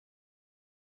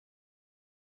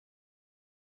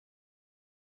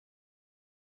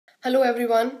Hello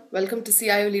everyone, welcome to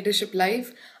CIO Leadership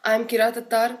Live. I'm Kira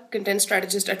Tattar, content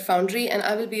strategist at Foundry, and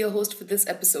I will be your host for this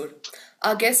episode.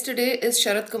 Our guest today is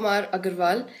Sharad Kumar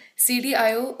Agarwal,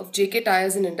 CDIO of JK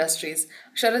Tyres and Industries.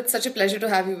 Sharad, such a pleasure to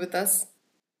have you with us.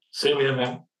 Same here,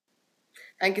 ma'am.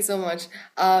 Thank you so much.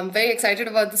 I'm very excited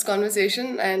about this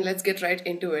conversation, and let's get right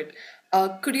into it.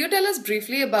 Could you tell us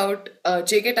briefly about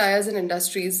JK Tyres and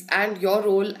Industries and your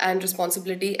role and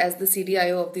responsibility as the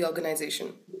CDIO of the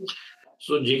organization?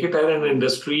 So JK Tyre and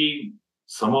Industry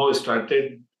somehow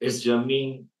started its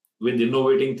journey with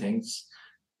innovating things.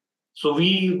 So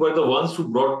we were the ones who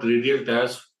brought radial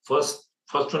tires first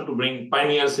one to bring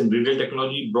pioneers in radial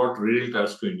technology, brought radial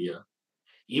tires to India.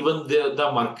 Even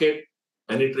the market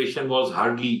penetration was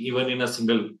hardly even in a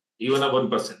single, even a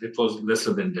 1%. It was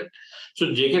lesser than that. So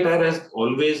JK Tyre has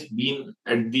always been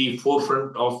at the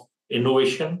forefront of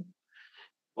innovation,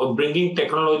 of bringing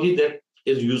technology that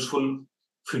is useful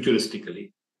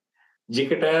futuristically.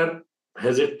 JK Tyre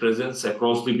has its presence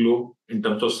across the globe in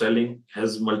terms of selling,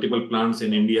 has multiple plants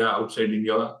in India, outside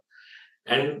India,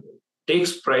 and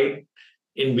takes pride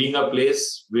in being a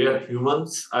place where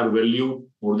humans are valued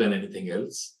more than anything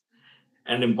else.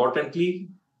 And importantly,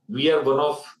 we are one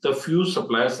of the few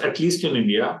suppliers, at least in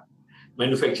India,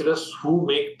 manufacturers who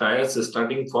make tires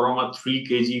starting from a 3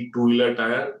 kg two-wheeler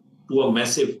tire to a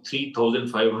massive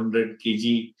 3,500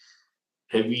 kg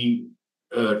heavy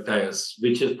tires,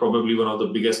 which is probably one of the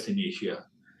biggest in Asia.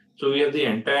 So we have the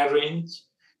entire range.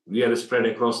 We are spread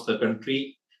across the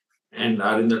country and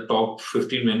are in the top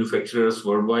 15 manufacturers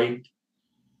worldwide.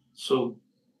 So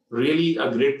really a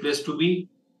great place to be.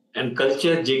 And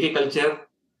culture, JK culture,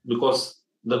 because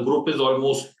the group is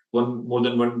almost more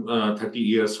than 130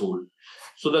 years old.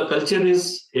 So the culture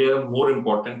is here more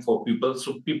important for people.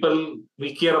 So people,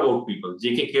 we care about people.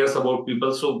 JK cares about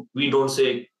people. So we don't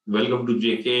say welcome to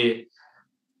JK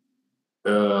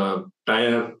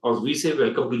Tire, or we say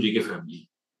welcome to JK family.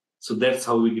 So that's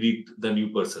how we greet the new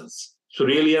persons. So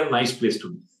really a nice place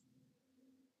to be.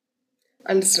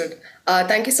 Understood.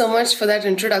 Thank you so much for that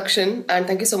introduction, and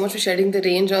thank you so much for shedding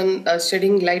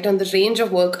light on the range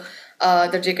of work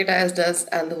that JK Tyres does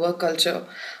and the work culture.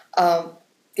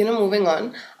 Moving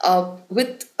on,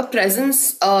 with a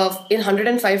presence of in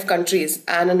 105 countries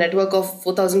and a network of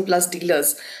 4,000 plus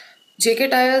dealers,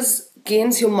 JK Tyres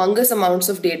gains humongous amounts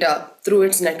of data through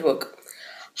its network.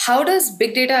 How does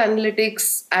big data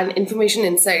analytics and information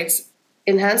insights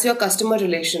enhance your customer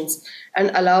relations and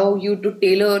allow you to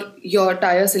tailor your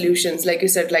tire solutions, like you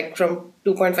said, like from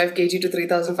 2.5 kg to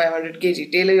 3,500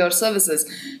 kg, tailor your services,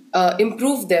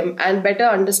 improve them, and better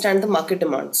understand the market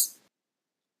demands?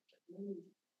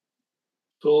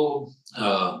 So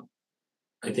I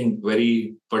think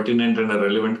very pertinent and a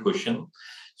relevant question.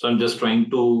 So I'm just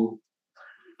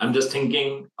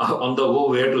thinking on the go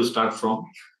where to start from.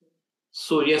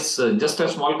 So yes, just a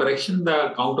small correction.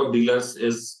 The count of dealers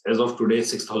is as of today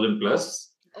 6,000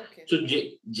 plus. Okay. So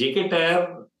JK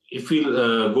Tire, if we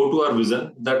go to our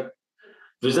vision, that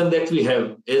vision that we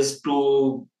have is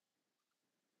to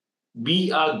be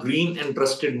a green and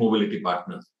trusted mobility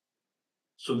partner.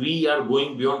 So we are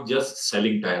going beyond just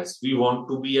selling tires. We want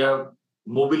to be a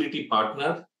mobility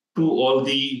partner to all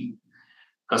the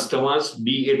customers,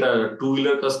 be it a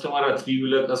two-wheeler customer, a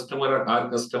three-wheeler customer, a car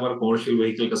customer, commercial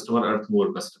vehicle customer, earth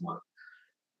mover customer.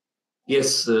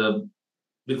 Yes,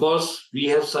 because we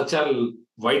have such a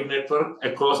wide network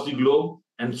across the globe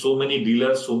and so many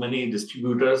dealers, so many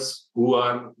distributors who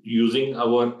are using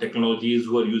our technologies,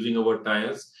 who are using our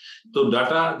tires. So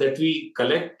data that we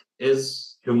collect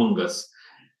is humongous.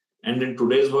 And in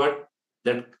today's world,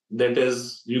 that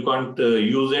is, you can't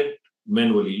use it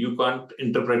manually. You can't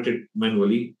interpret it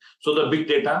manually. So the big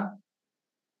data,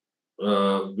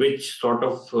 which sort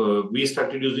of we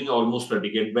started using almost a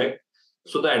decade back.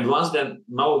 So the advanced, and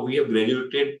now we have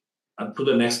graduated to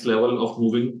the next level of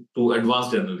moving to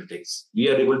advanced analytics. We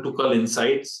are able to call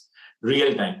insights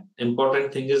real time.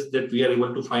 Important thing is that we are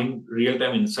able to find real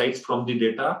time insights from the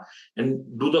data and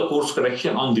do the course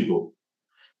correction on the go,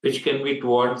 which can be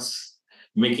towards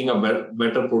making a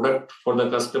better product for the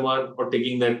customer or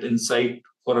taking that insight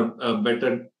for a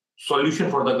better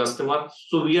solution for the customer.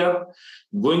 So we are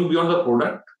going beyond the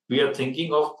product. We are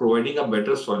thinking of providing a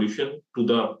better solution to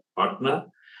the partner.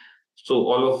 So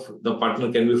all of the partner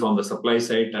can be from the supply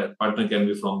side, partner can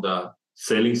be from the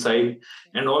selling side,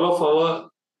 and all of our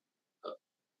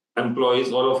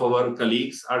employees, all of our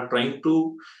colleagues are trying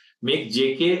to make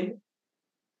JK's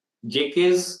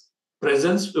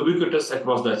presence ubiquitous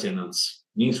across the channels.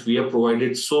 Means we have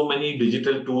provided so many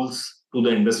digital tools to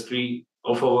the industry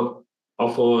of our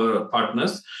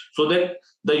partners, so that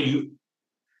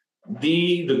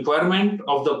the requirement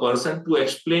of the person to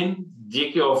explain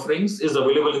JK offerings is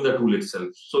available in the tool itself.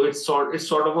 So it's sort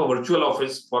of a virtual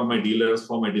office for my dealers,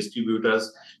 for my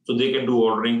distributors. So they can do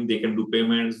ordering, they can do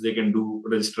payments, they can do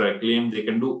register a claim, they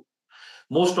can do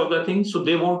most of the things. So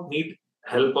they won't need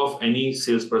help of any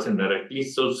salesperson directly.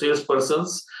 So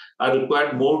salespersons are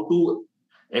required more to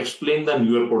explain the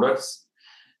newer products,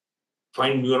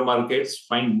 find newer markets,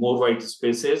 find more white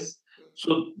spaces.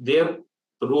 So their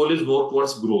role is more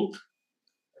towards growth.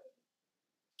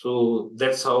 So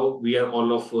that's how we are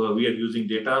using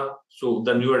data. So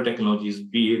the newer technologies,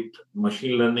 be it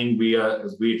machine learning, be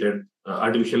it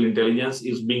artificial intelligence,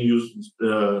 is being used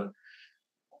to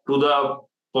the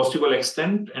possible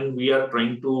extent, and we are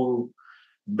trying to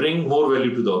bring more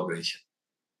value to the organization.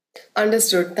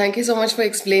 Understood. Thank you so much for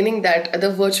explaining that. The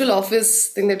virtual office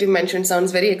thing that you mentioned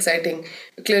sounds very exciting.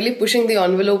 Clearly pushing the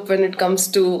envelope when it comes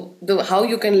to the how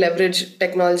you can leverage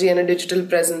technology and a digital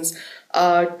presence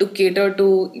to cater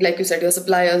to, like you said, your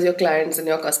suppliers, your clients, and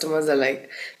your customers alike.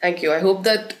 Thank you. I hope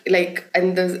that, like,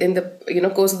 in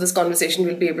the course of this conversation,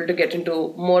 we'll be able to get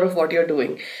into more of what you're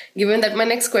doing. Given that my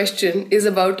next question is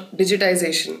about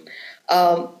digitization.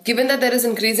 Given that there is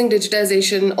increasing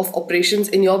digitization of operations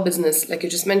in your business, like you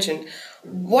just mentioned,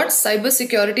 what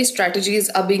cybersecurity strategies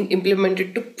are being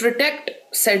implemented to protect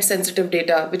said sensitive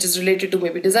data, which is related to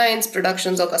maybe designs,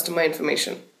 productions, or customer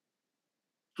information?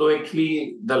 So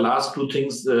actually, the last two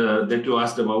things that you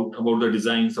asked about the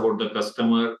designs, about the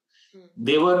customer,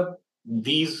 they were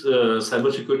these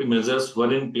cybersecurity measures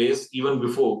were in place even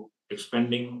before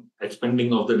expanding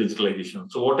of the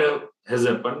digitalization. So has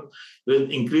happened with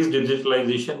increased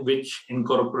digitalization, which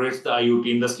incorporates the IoT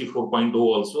industry 4.0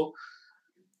 also.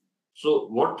 So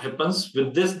what happens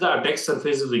with this? The attack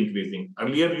surface is increasing.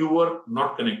 Earlier, you were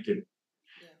not connected.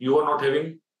 You were not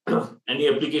having any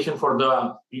application for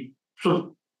the.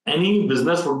 So any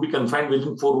business would be confined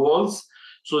within four walls.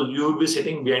 So you would be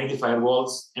sitting behind the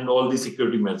firewalls and all the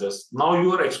security measures. Now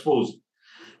you are exposed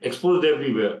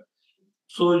everywhere.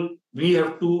 So we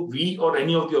or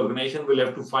any of the organization will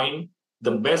have to find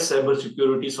the best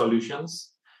cybersecurity solutions,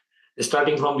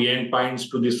 starting from the endpoints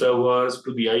to the servers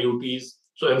to the IoTs.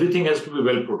 So everything has to be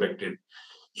well protected.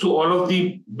 So all of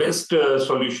the best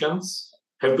solutions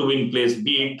have to be in place,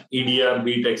 be it EDR,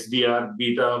 be it XDR,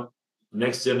 be it a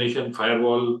next generation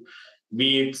firewall,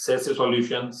 be it SASE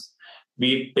solutions,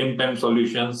 be it PIM-PAM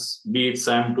solutions, be it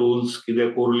SAM tools,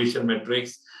 their correlation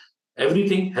metrics.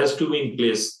 Everything has to be in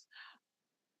place.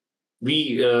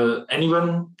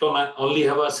 Anyone can only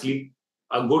have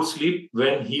a good sleep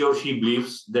when he or she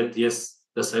believes that yes,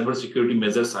 the cybersecurity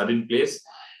measures are in place,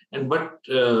 but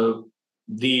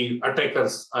the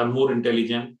attackers are more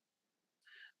intelligent,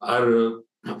 are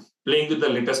playing with the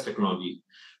latest technology.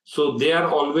 So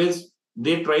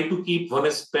they try to keep one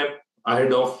step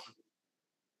ahead of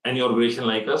any organization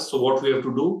like us. So what we have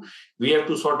to do, we have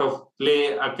to sort of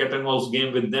play a cat and mouse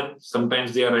game with them.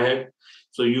 Sometimes they are ahead.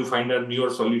 So you find a newer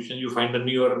solution, you find a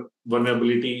newer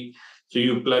vulnerability, so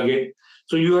you plug it.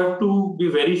 So you have to be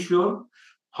very sure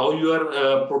how you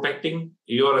are protecting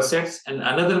your assets. And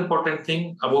another important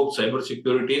thing about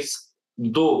cybersecurity is,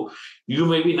 though you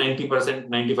may be 90%,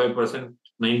 95%,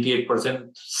 98%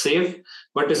 safe,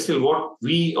 but still what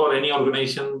we or any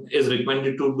organization is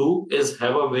recommended to do is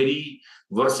have a very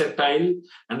versatile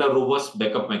and a robust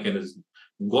backup mechanism.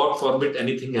 God forbid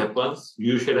anything happens,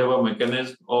 you should have a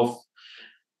mechanism of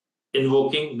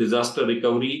invoking disaster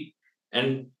recovery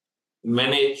and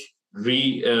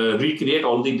recreate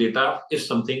all the data if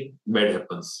something bad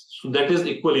happens. So that is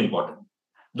equally important.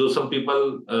 Though some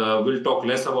people will talk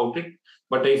less about it,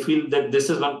 but I feel that this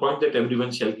is one point that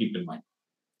everyone shall keep in mind.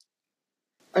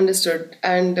 Understood.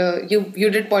 And you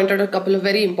did point out a couple of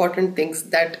very important things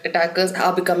that attackers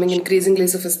are becoming increasingly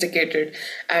sophisticated,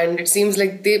 and it seems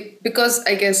like because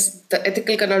I guess the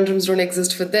ethical conundrums don't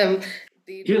exist for them.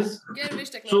 They don't Yes. care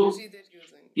which So technology they're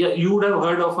using. yeah, you would have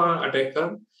heard of an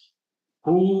attacker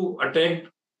who attacked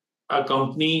a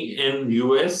company in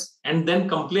US and then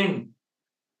complained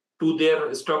to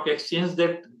their stock exchange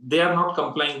that they are not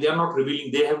complying, they are not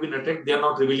revealing they have been attacked, they are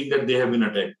not revealing that they have been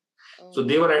attacked. So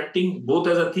they were acting both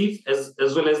as a thief as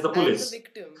well as the And the police.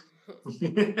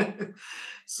 victim.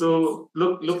 So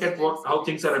look Which is at very how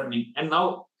things are serious. happening. And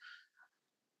now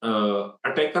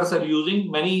attackers are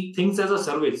using many things as a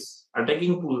service.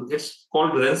 Attacking tool, it's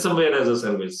called ransomware as a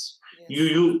service.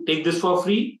 You take this for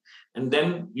free, and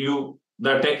then the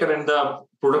attacker and the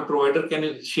product provider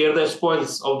can share the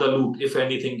spoils of the loot if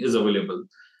anything is available.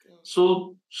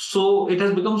 So it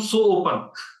has become so open.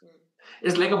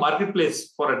 It's like a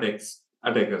marketplace for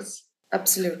attackers.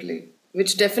 Absolutely.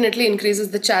 which definitely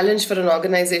increases the challenge for an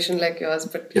organization like yours.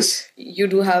 But Yes. you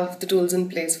do have the tools in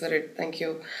place for it. Thank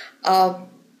you. Uh,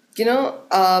 you know,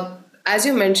 uh, as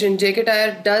you mentioned, JK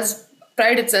Tire does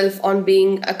pride itself on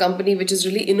being a company which is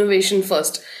really innovation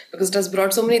first, because it has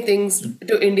brought so many things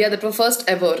to India that were first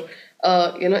ever,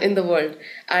 in the world.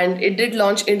 And it did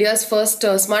launch India's first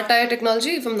smart tire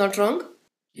technology, if I'm not wrong.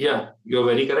 Yeah, you're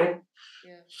very correct.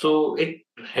 Yeah. So it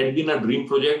had been a dream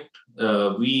project.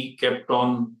 We kept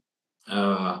on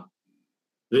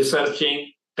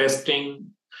researching, testing.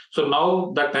 So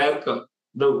now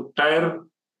the tire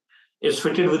is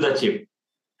fitted with a chip,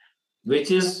 which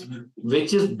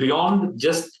is beyond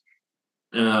just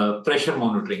pressure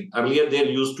monitoring. Earlier, there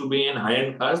used to be in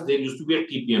high-end cars, there used to be a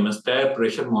TPMS, tire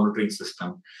pressure monitoring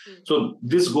system. So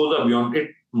this goes beyond. It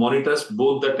monitors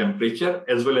both the temperature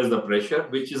as well as the pressure,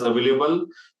 which is available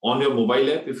on your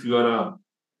mobile app if you are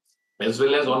as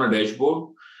well as on a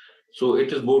dashboard. So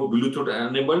it is both Bluetooth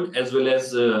enabled as well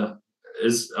as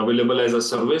is available as a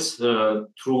service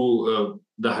through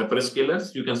the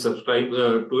hyperscalers. You can subscribe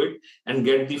to it and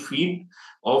get the feed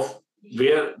of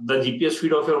where the GPS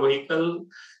feed of your vehicle.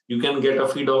 You can get a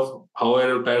feed of how are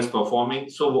your tires performing.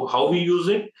 So how we use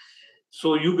it.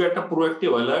 So you get a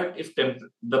proactive alert if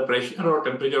the pressure or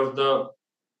temperature of the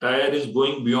tire is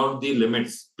going beyond the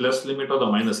limits, plus limit or the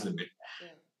minus limit.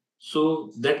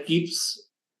 So that keeps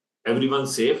everyone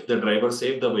safe, the driver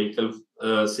safe, the vehicle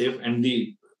safe, and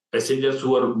the passengers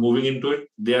who are moving into it,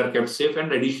 they are kept safe.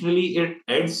 And additionally, it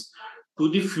adds to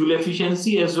the fuel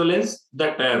efficiency as well as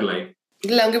the tire life.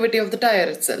 The longevity of the tire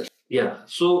itself. Yeah,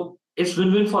 so it's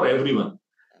win-win for everyone.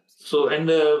 So, and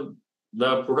the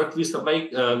product we supply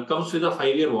comes with a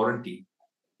 5-year warranty.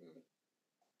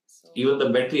 Even the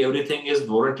battery, everything is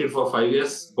warranted for 5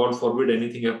 years. God forbid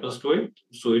anything happens to it,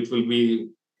 so it would be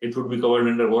covered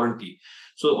under warranty.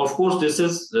 So of course this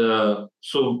is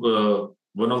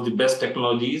one of the best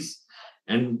technologies,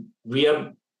 and we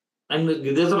are and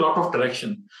there's a lot of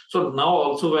traction. So now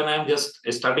also when I'm just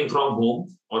starting from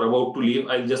home or about to leave,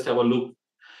 I'll just have a look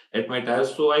at my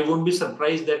tires. So I won't be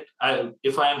surprised that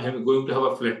if I am going to have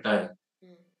a flat tire.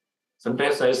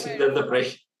 Sometimes I see that the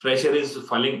pressure is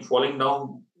falling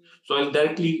down. So I'll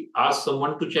directly ask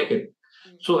someone to check it.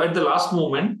 So at the last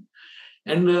moment,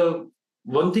 and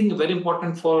one thing very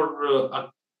important for a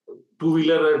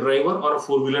two-wheeler driver or a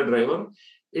four-wheeler driver,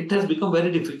 it has become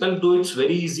very difficult, though it's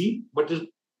very easy. But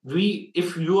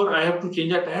if you or I have to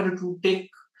change a tire, it will take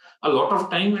a lot of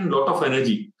time and a lot of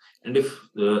energy. And if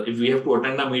we have to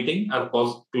attend a meeting, our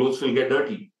clothes will get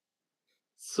dirty.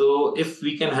 So if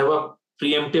we can have a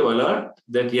preemptive alert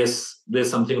that yes, there's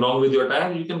something wrong with your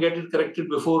tire, you can get it corrected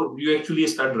before you actually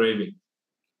start driving.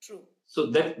 True.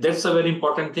 So that's a very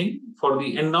important thing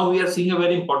and now we are seeing a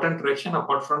very important traction.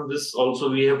 Apart from this, also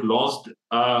we have launched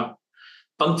a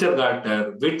puncture guard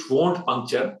tire, which won't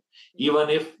puncture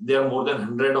even if there are more than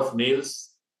 100 of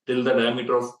nails till the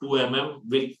diameter of 2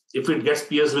 which if it gets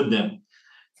pierced with them.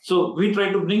 So we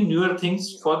try to bring newer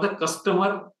things for the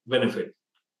customer benefit.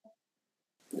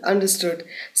 Understood.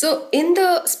 So, in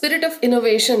the spirit of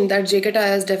innovation that JK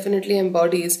Tyres definitely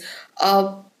embodies,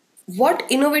 what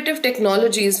innovative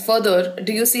technologies further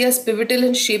do you see as pivotal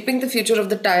in shaping the future of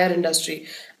the tire industry?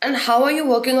 And how are you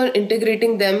working on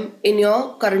integrating them in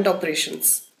your current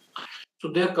operations?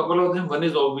 So there are a couple of them. One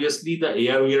is obviously the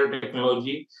AR/VR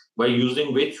technology, by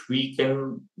using which we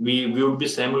would be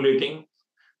simulating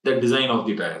the design of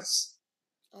the tires.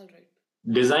 All right.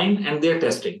 Design and their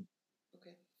testing.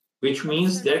 Okay. Which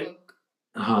means that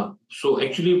so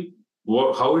actually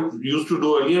how it used to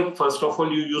do earlier, first of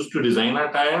all, you used to design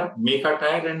a tire, make a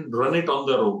tire and run it on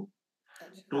the road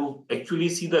to actually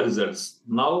see the results.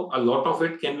 Now a lot of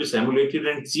it can be simulated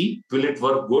and see will it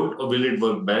work good or will it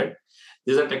work bad.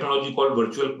 There's a technology called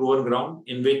virtual proven ground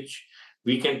in which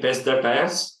we can test the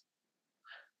tires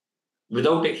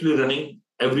without actually running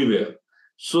everywhere.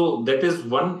 So that is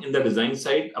one in the design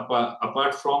side.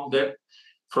 Apart from that,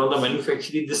 from the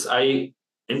manufacturing,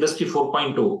 Industry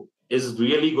 4.0 is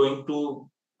really going to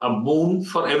a boom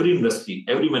for every industry,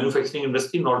 every manufacturing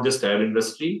industry, not just tire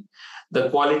industry. The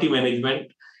quality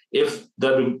management, if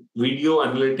the video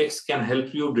analytics can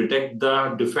help you detect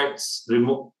the defects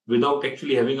without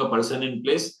actually having a person in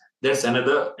place, that's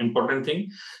another important thing.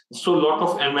 So a lot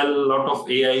of ML, a lot of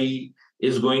AI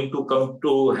is going to come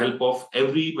to help of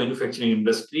every manufacturing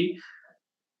industry.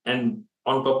 And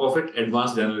on top of it,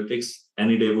 advanced analytics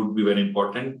any day would be very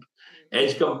important.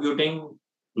 Edge computing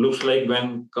looks like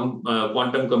when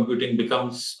quantum computing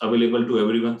becomes available to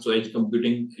everyone. So edge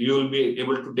computing, you will be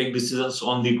able to take decisions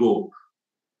on the go.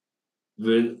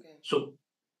 So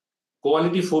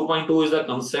quality 4.0 is a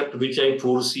concept which I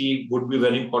foresee would be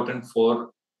very important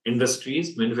for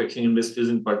industries, manufacturing industries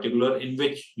in particular, in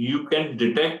which you can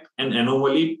detect an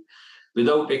anomaly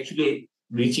without actually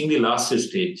reaching the last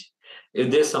stage.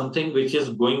 If there's something which is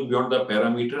going beyond the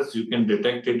parameters, you can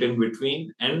detect it in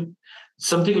between. And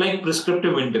something like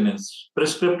prescriptive maintenance,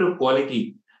 prescriptive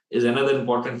quality is another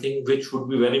important thing which would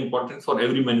be very important for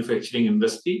every manufacturing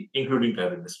industry, including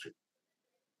tire industry.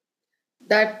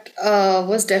 That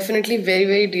was definitely very,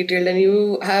 very detailed, and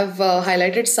you have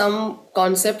highlighted some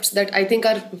concepts that I think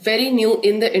are very new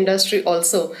in the industry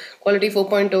also. Quality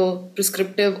 4.0,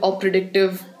 prescriptive or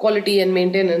predictive quality and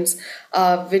maintenance,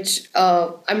 which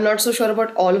I'm not so sure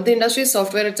about all of the industries,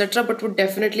 software, etc., but would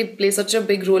definitely play such a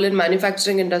big role in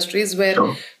manufacturing industries where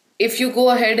Sure. if you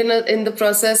go ahead in the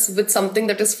process with something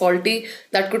that is faulty,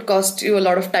 that could cost you a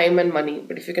lot of time and money.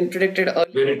 But if you can predict it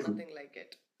early, Very true. nothing like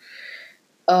it.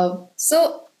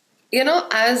 So,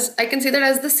 as I can see that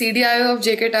as the CDIO of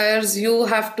JK Tyres, you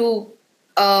have to,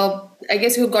 I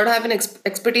guess you've got to have an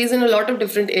expertise in a lot of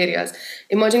different areas,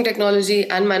 emerging technology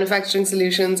and manufacturing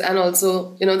solutions, and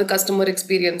also, the customer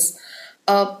experience.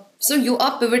 So you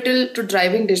are pivotal to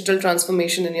driving digital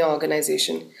transformation in your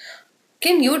organization.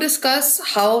 Can you discuss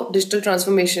how digital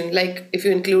transformation, like if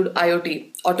you include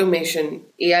IoT, automation,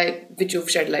 AI, which you've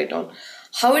shed light on,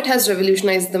 how it has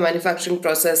revolutionized the manufacturing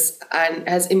process and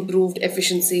has improved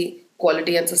efficiency,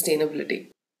 quality, and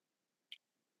sustainability?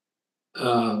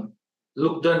 Uh,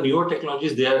 Look, the newer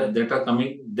technologies that are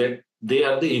coming, that they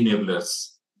are the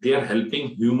enablers. They are helping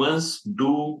humans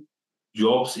do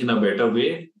jobs in a better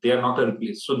way. They are not a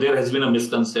replace. So there has been a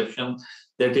misconception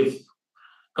that if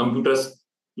computers,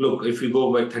 look, if you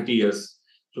go back 30 years,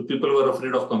 so people were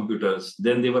afraid of computers,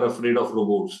 then they were afraid of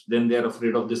robots, then they are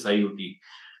afraid of this IoT.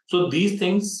 So these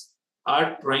things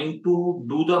are trying to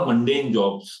do the mundane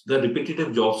jobs, the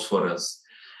repetitive jobs for us.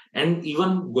 And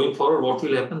even going forward, what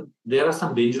will happen? There are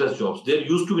some dangerous jobs. There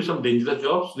used to be some dangerous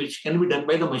jobs which can be done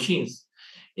by the machines,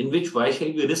 in which why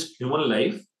shall we risk human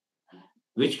life,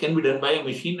 which can be done by a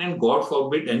machine, and God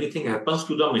forbid anything happens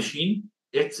to the machine,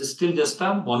 it's still just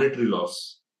a monetary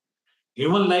loss.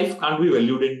 Human life can't be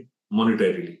valued in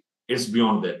monetarily. It's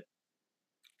beyond that.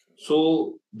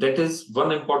 So that is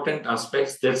one important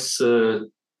aspect that's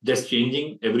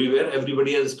changing everywhere.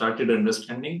 Everybody has started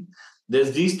understanding.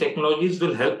 There's these technologies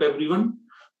will help everyone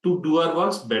to do our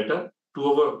works better,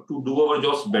 to do our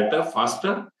jobs better,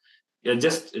 faster. Yeah,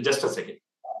 just a second,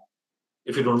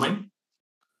 if you don't mind.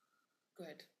 Go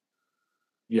ahead.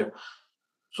 Yeah.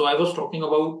 So I was talking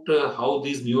about how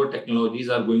these newer technologies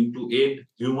are going to aid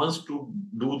humans to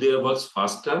do their works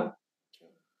faster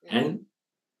Yeah. and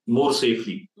more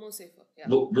safely. More safer. Yeah.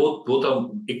 Both are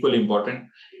equally important.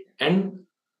 And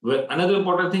another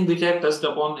important thing which I touched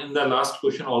upon in the last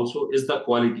question also is the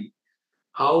quality.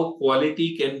 How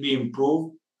quality can be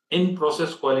improved in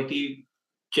process quality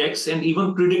checks and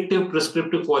even predictive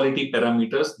prescriptive quality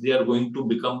parameters. They are going to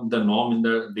become the norm in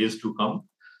the days to come.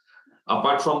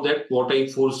 Apart from that, what I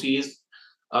foresee is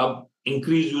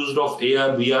increased use of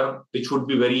AR, VR, which would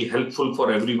be very helpful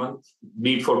for everyone,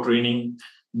 be it for training,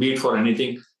 be it for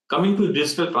anything. Coming to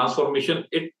digital transformation,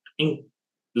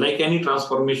 like any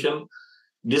transformation,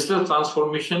 digital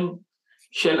transformation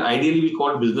shall ideally be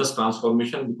called business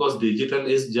transformation because digital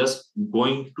is just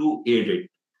going to aid it.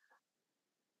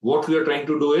 What we are trying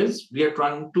to do is we are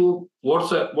trying to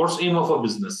what's aim of our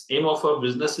business? Aim of our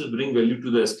business is bring value to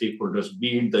the stakeholders,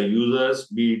 be it the users,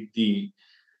 be it the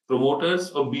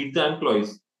promoters, or be it the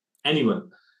employees, anyone.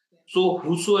 So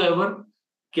whosoever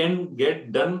can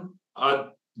get done a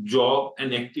job,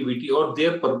 an activity, or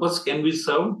their purpose can be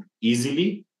served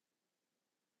easily,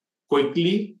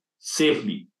 quickly,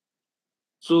 safely.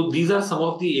 So these are some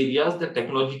of the areas that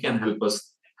technology can help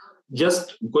us.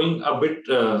 Just going a bit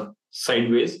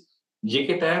sideways,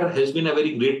 JK Tyre has been a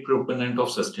very great proponent of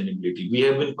sustainability. We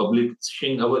have been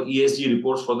publishing our ESG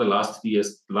reports for the last 3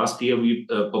 years. Last year, we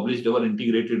published our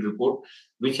integrated report,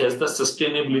 which has the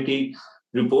sustainability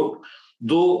report.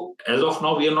 Though, as of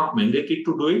now, we are not mandated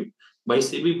to do it by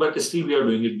SEBI, but still we are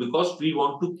doing it because we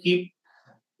want to keep,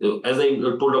 as I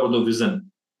told about the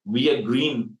vision, we are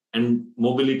green and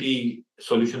mobility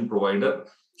solution provider.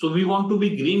 So we want to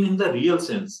be green in the real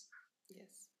sense.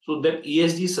 Yes. So that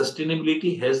ESG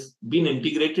sustainability has been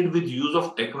integrated with use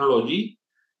of technology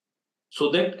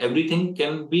so that everything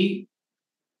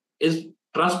is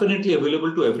transparently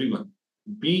available to everyone,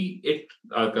 be it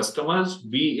our customers,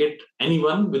 be it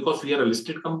anyone, because we are a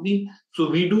listed company. So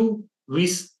we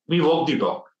walk the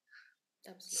talk.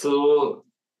 Absolutely. So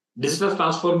digital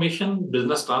transformation,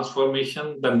 business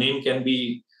transformation, the name can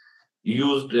be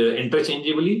used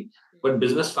interchangeably, but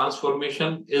business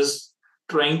transformation is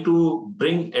trying to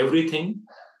bring everything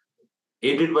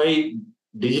aided by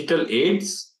digital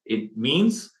aids It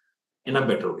means in a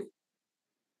better way.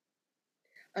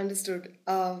 Understood.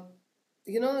 I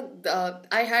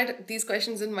had these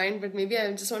questions in mind, but maybe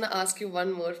I just want to ask you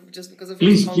one more just because of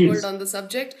your Please, stronghold please. on the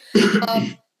subject.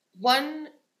 One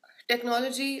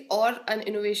technology or an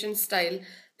innovation style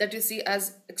that you see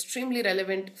as extremely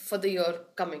relevant for the year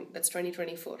coming, that's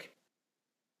 2024.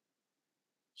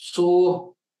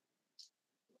 So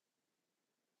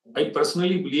I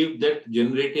personally believe that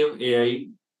generative AI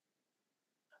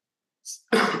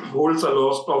holds a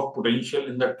lot of potential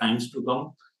in the times to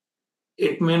come.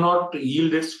 It may not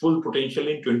yield its full potential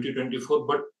in 2024,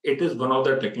 but it is one of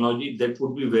the technology that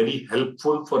would be very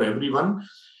helpful for everyone,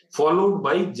 followed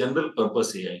by general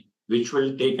purpose AI, which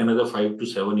will take another 5 to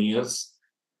 7 years.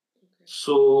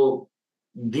 So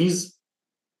these,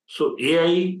 so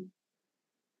AI,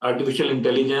 artificial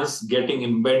intelligence getting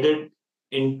embedded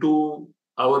into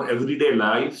our everyday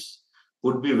lives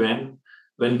would be when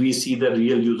we see the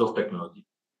real use of technology.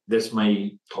 That's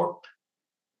my thought.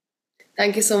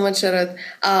 Thank you so much, Sharad.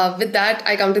 With that,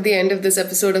 I come to the end of this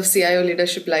episode of CIO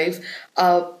Leadership Live.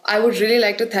 I would really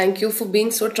like to thank you for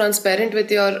being so transparent with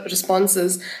your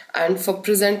responses and for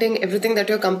presenting everything that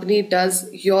your company does.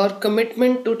 Your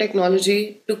commitment to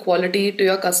technology, to quality, to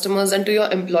your customers, and to your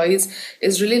employees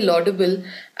is really laudable.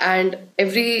 And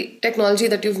every technology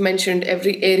that you've mentioned,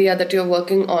 every area that you're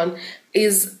working on,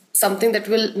 is something that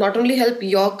will not only help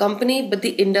your company but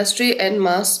the industry en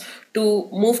masse to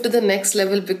move to the next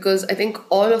level, because I think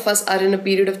all of us are in a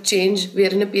period of change. We are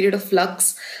in a period of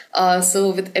flux. So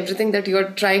with everything that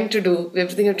you're trying to do, with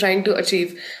everything you're trying to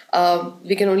achieve,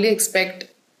 we can only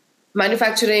expect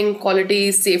manufacturing,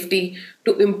 quality, safety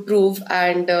to improve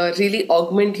and really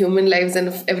augment human lives and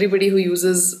of everybody who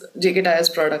uses JK Tyres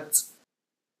products.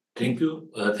 Thank you.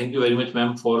 Thank you very much,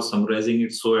 ma'am, for summarizing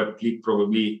it so aptly.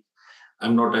 Probably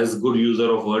I'm not as good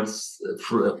user of words,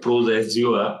 prose as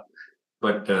you are,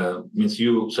 but means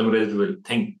you summarized well.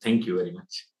 Thank you very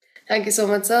much. Thank you so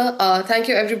much, sir. Thank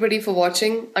you, everybody, for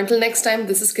watching. Until next time,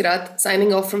 this is Kirat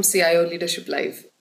signing off from CIO Leadership Live.